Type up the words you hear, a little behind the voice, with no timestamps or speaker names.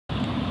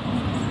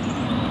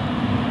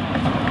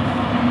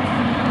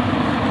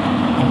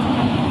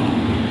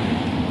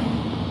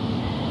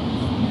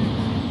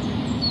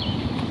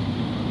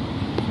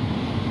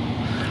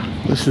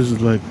This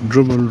is like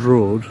Drummond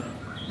Rd,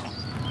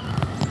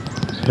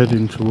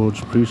 heading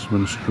towards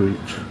Priestman Street.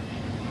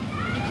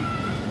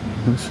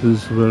 This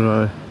is where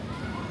I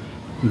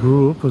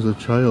grew up as a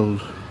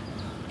child.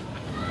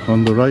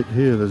 On the right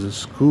here there's a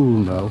school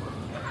now,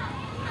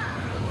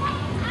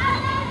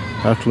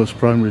 Atlas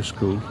Primary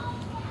School,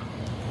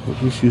 but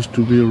this used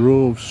to be a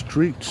row of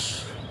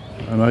streets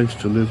and I used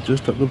to live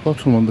just at the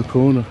bottom on the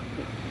corner.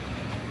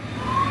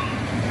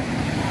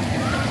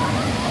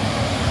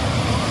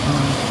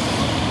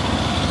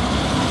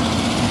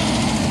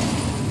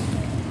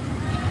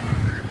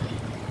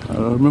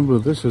 I remember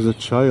this as a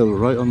child,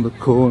 right on the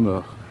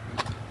corner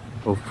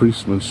of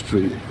Priestman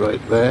Street,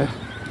 right there.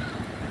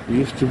 There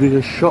used to be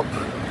a shop.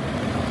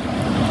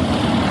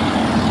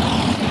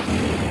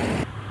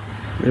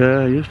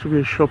 Yeah, there used to be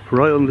a shop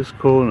right on this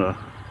corner.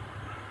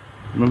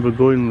 I remember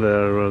going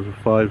there as a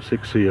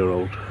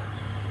 5-6-year-old.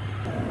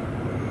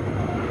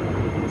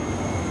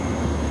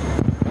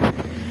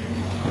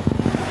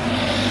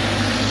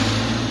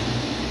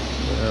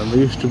 And there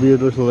used to be a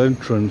little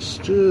entrance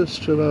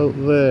just about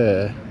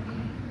there,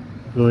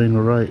 going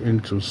right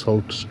into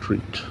Salt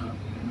Street.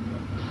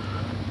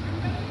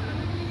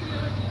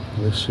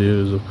 This here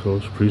is of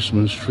course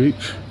Priestman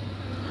Street,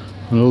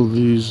 and all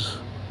these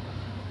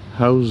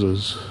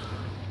houses,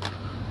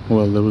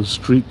 well, there was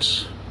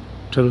streets,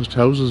 terraced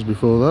houses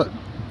before that,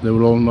 they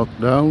were all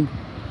knocked down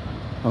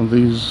and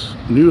these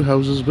new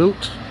houses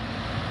built.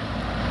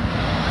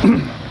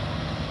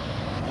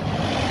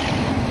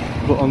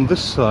 But on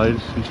this side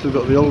you've still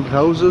got the old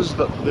houses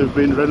that they've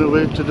been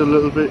renovated a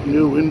little bit,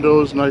 new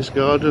windows, nice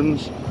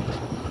gardens,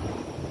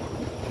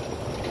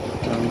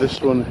 and this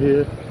one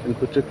here in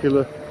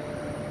particular,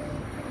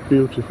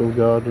 beautiful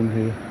garden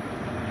here.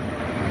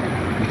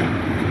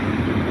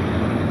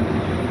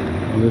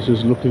 And this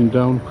is looking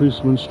down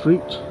Priestman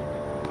Street.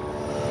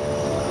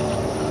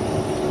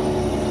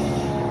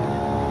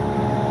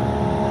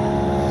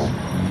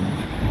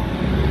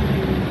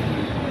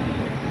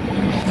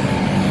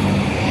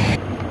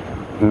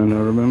 And I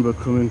remember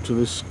coming to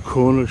this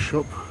corner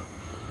shop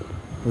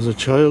as a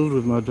child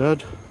with my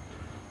dad.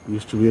 We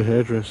used to be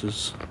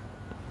hairdressers.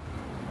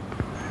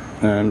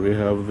 And we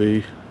have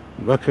the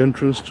back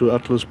entrance to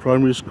Atlas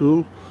Primary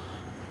School,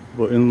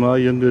 but in my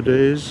younger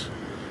days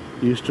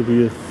there used to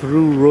be a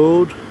through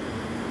road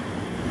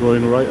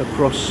going right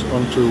across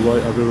onto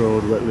White Abbey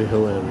Road, Wetley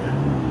Hill area.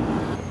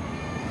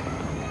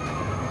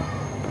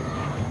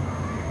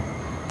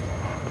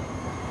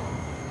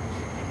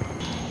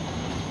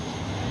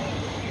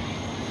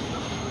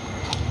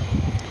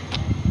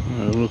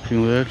 I'm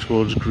looking there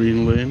towards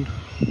Green Lane.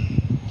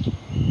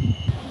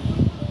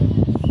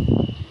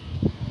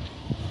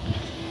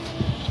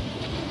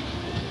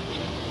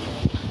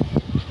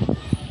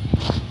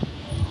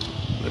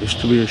 There used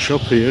to be a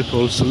shop here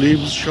called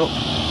Salim's Shop.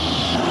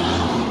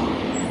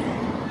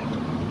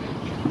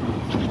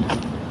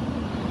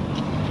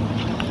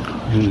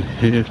 And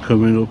here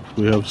coming up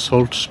we have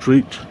Salt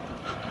Street.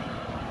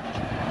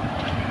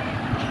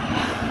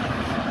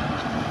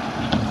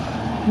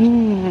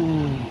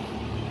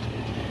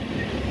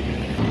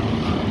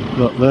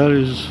 That there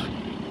is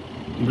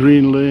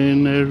Green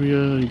Lane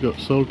area, you got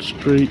Salt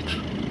Street.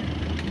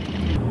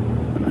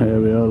 Here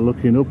we are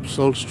looking up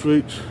Salt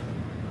Street.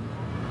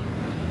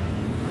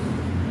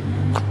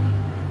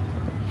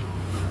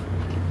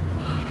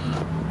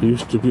 There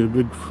used to be a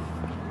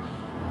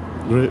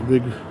great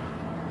big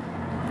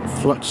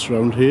flats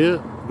around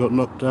here, got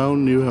knocked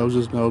down, new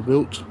houses now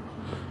built.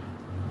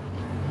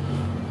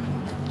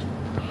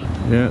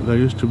 Yeah, there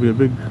used to be a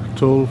big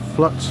tall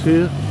flats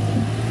here,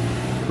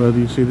 where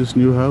you see this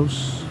new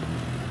house.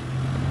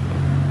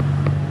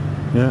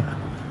 Yeah,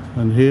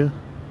 and here,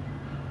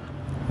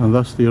 and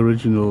that's the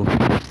original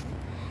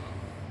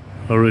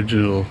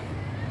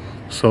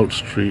Salt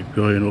Street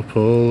going up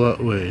all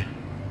that way.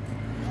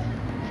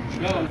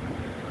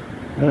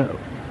 Yeah,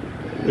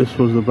 this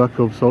was the back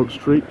of Salt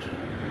Street.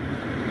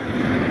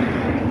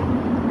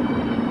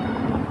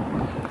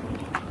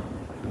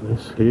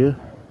 This here,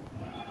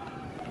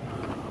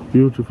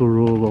 beautiful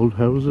row of old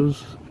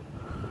houses,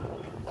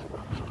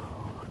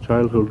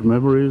 childhood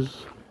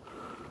memories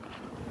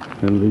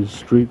in these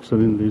streets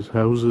and in these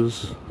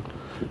houses,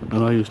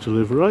 and I used to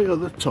live right at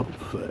the top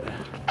there.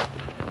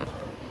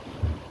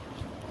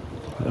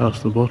 That's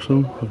the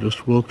bottom. I've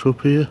just walked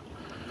up here.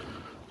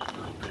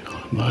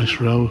 Nice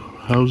row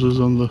houses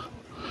on the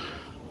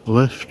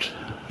left,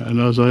 and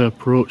as I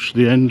approach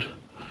the end,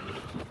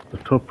 the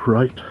top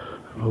right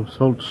of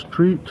Salt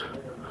Street,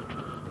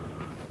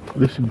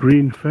 this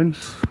green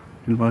fence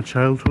in my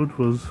childhood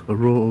was a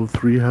row of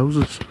 3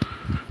 houses.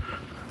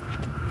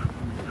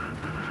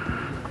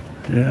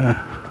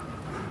 Yeah,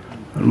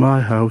 and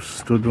my house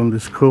stood on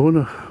this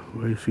corner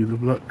where you see the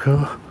black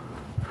car.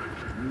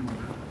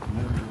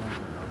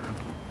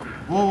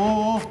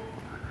 Oh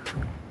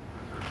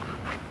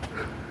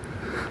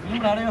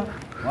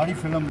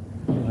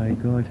my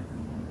god.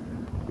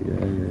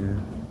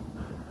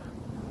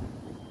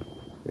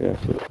 Yeah,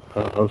 so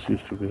our house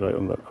used to be right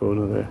on that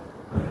corner there.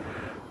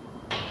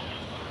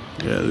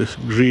 Yeah, this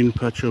green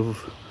patch of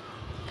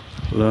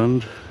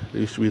land.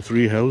 There used to be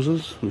 3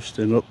 houses which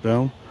they knocked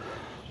down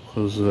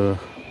because the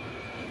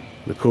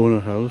corner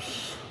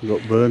house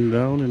got burned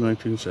down in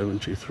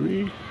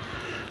 1973.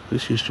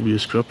 This used to be a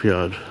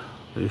scrapyard.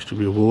 There used to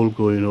be a wall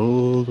going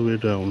all the way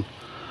down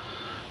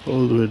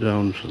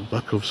to the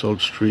back of Salt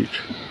Street,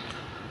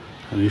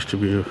 and there used to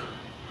be a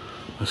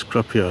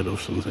scrapyard or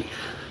something.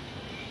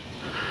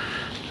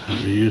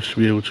 And we used to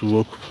be able to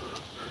walk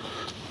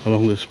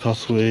along this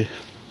pathway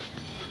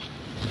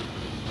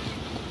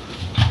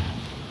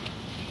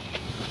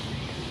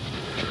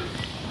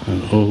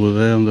and over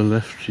there on the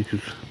left you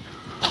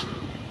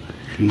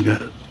can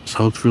get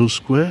Southfield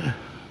Square.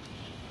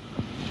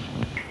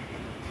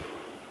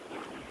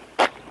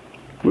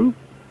 Whoop.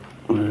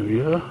 There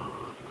we are.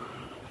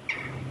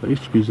 There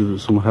used to be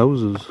some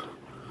houses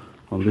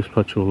on this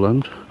patch of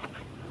land.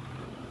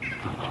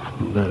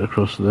 And there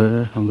across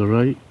there on the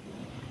right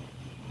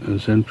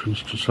is the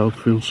entrance to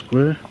Southfield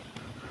Square.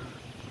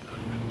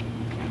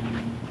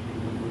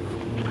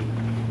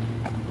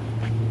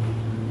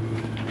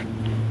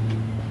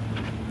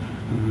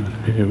 And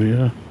here we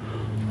are.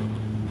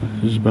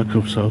 This is back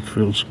of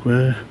Southfield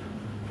Square.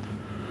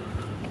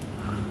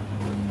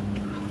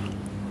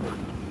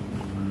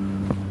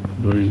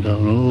 Going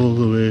down all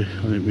the way,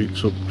 and it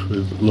meets up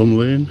with Lumb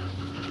Lane.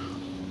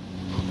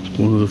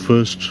 One of the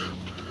first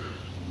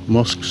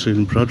mosques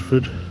in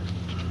Bradford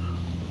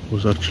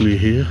was actually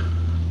here.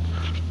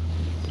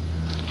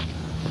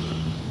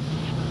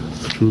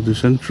 Through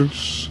this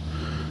entrance,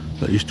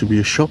 there used to be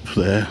a shop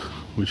there,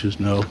 which is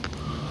now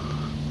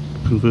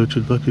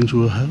converted back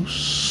into a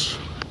house.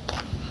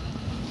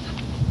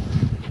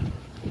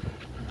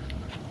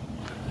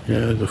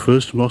 Yeah, the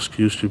first mosque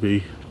used to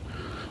be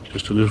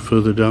just a little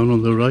further down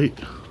on the right.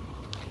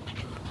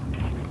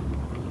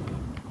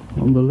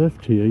 On the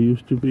left here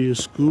used to be a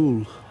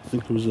school. I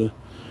think it was a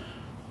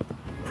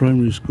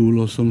primary school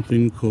or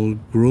something called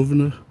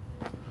Grosvenor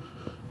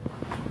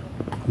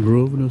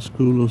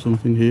School or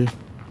something here.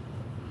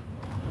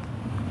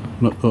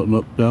 Got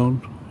knocked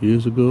down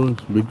years ago.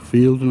 It's a big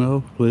field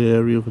now, play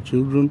area for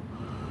children.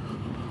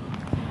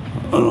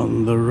 And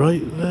on the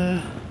right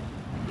there,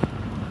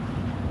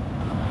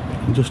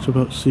 you can just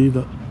about see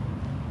that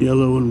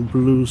yellow and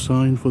blue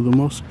sign for the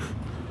mosque,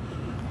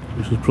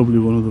 which is probably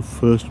one of the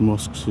first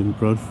mosques in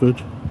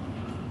Bradford.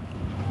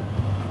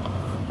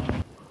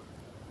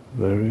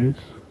 There it is.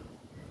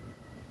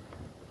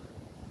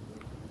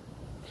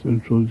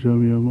 Central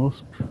Jamia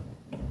Mosque.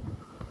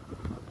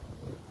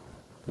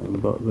 And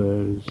that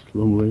there is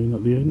Lumb Lane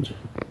at the end.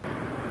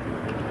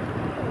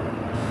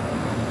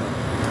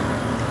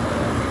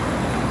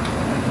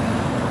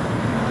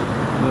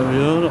 There we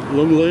are at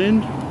Lumb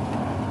Lane.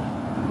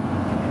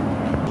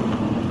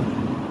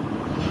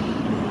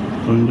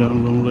 Going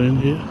down Lumb Lane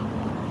here.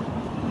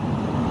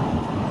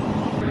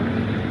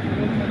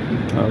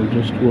 I've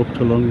just walked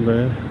along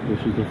there. This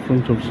is the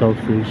front of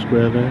Southfield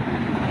Square there.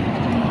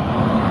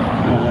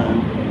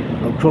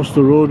 And I've crossed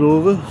the road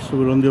over, so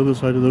we're on the other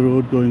side of the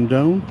road going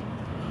down.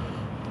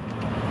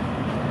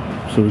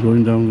 So we're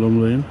going down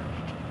Lumb Lane.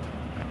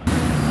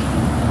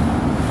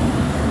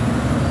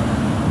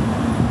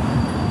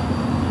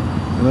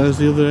 And there's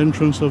the other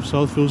entrance of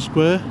Southfield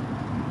Square.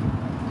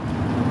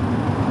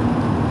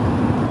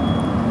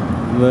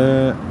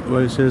 There,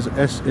 where it says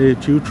SA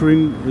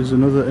Tutoring, is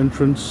another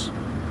entrance.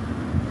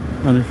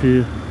 And if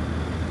you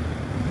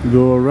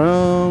go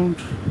around,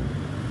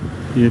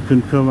 you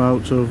can come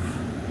out of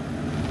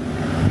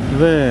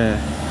there.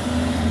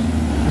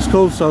 It's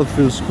called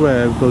Southfield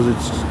Square because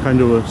it's kind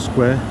of a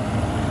square.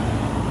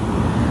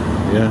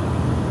 Yeah,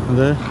 and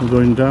there, we're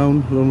going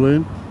down Lumb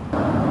Lane.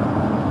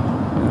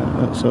 Yeah,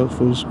 that's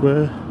Southfield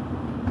Square.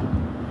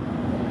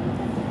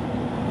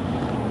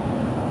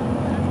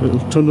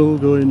 Little tunnel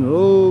going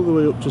all the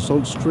way up to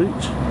Salt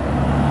Street.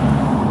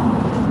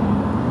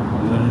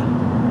 There.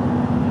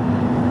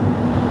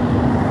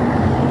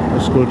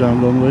 Let's go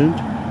down Lumb Lane.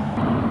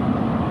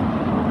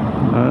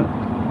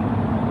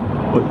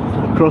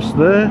 Across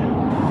there,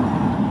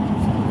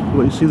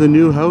 well, you see the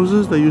new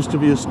houses. There used to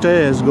be a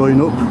stairs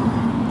going up,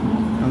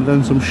 and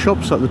then some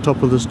shops at the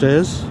top of the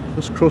stairs.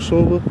 Let's cross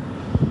over.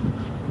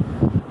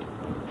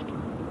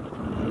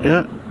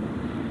 Yeah,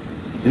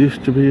 there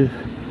used to be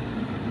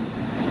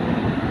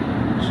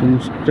some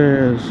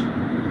stairs.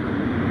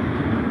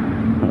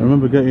 I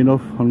remember getting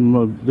off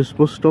on this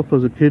bus stop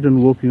as a kid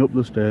and walking up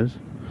the stairs.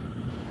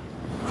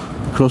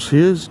 Across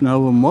here is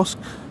now a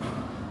mosque.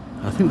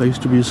 I think there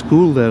used to be a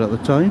school there at the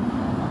time.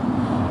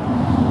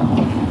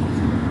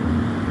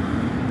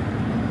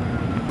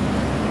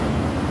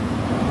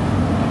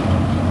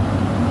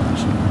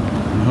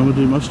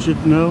 Mohammadi Masjid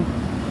now.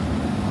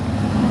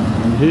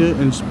 And here,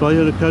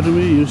 Inspire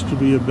Academy, used to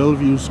be a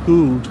Bellevue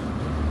school.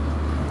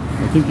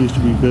 I think it used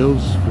to be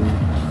girls' school.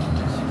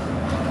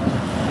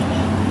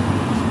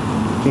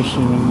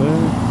 Crossing in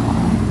there.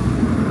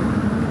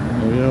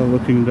 There we are,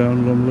 looking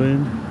down Lumb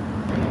Lane.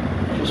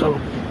 So,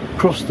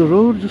 across the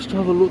road, just to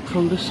have a look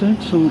from this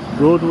end, some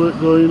road work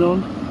going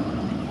on.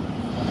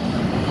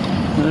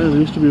 Yeah, there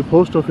used to be a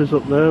post office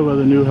up there where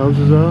the new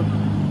houses are.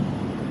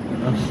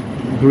 That's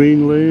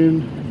Green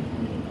Lane,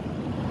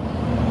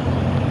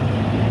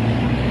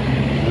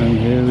 and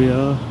here we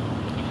are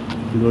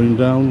going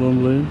down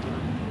Lumb Lane.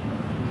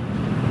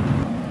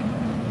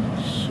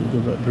 So you've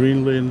got that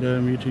Green Lane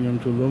there meeting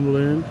onto Lumb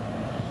Lane,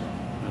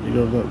 and you've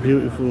got that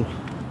beautiful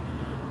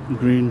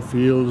green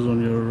fields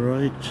on your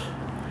right.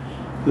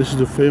 This is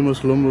the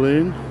famous Lumb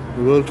Lane,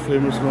 the world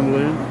famous Lumb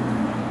Lane.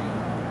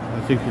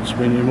 I think it's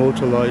been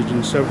immortalised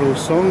in several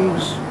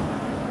songs,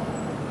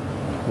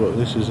 but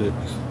this is it.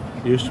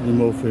 It used to be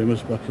more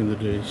famous back in the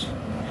days.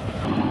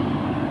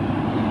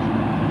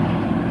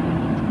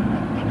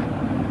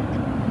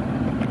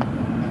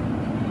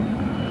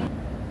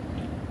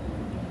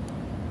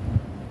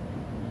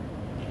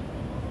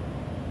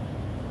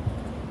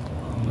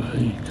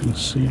 There you can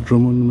see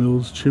Drummond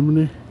Mill's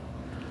chimney.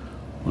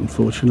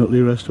 Unfortunately,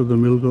 the rest of the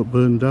mill got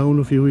burned down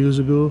a few years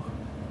ago.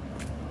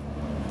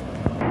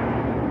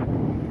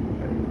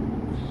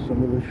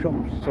 Some of the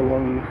shops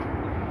along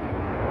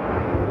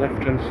the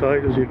left hand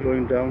side as you're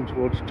going down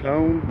towards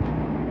town.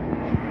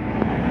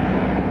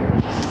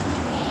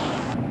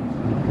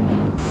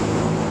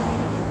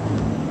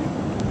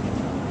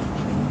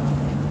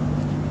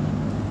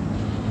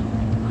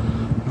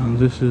 And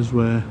this is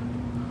where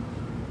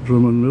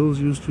Drummond Mills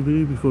used to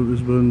be before it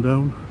was burned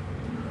down.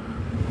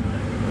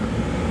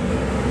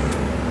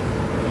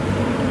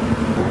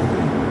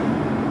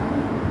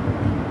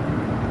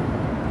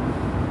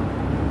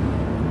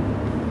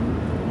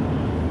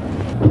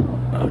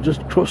 I've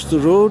just crossed the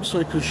road so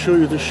I could show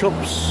you the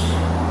shops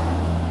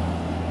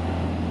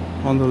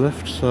on the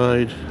left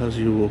side as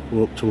you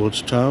walk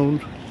towards town,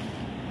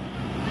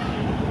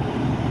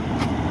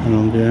 and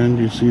on the end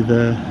you see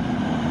there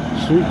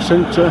Sweet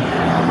Centre,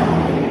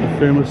 the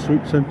famous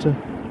Sweet Centre.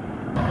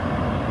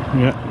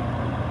 Yeah,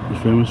 the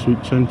famous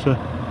Sweet Centre,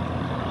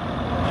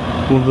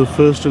 one of the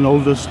first and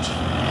oldest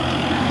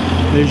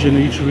Asian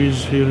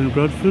eateries here in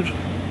Bradford.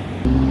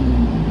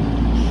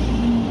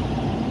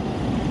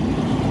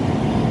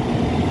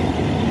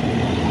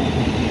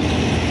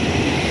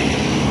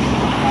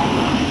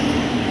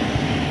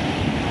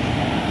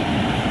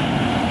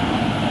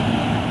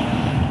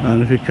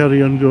 And if you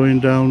carry on going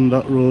down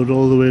that road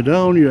all the way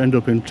down, you end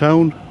up in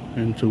town,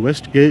 into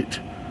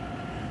Westgate,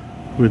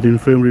 with the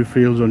Infirmary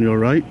Fields on your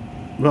right.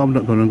 But I'm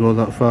not going to go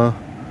that far,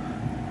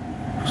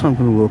 so I'm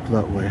going to walk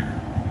that way.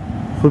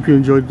 Hope you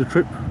enjoyed the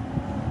trip,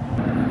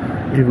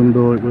 even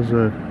though it was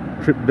a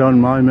trip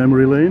down my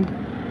memory lane.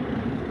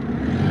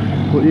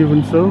 But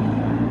even so,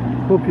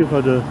 hope you've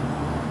had a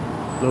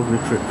lovely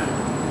trip.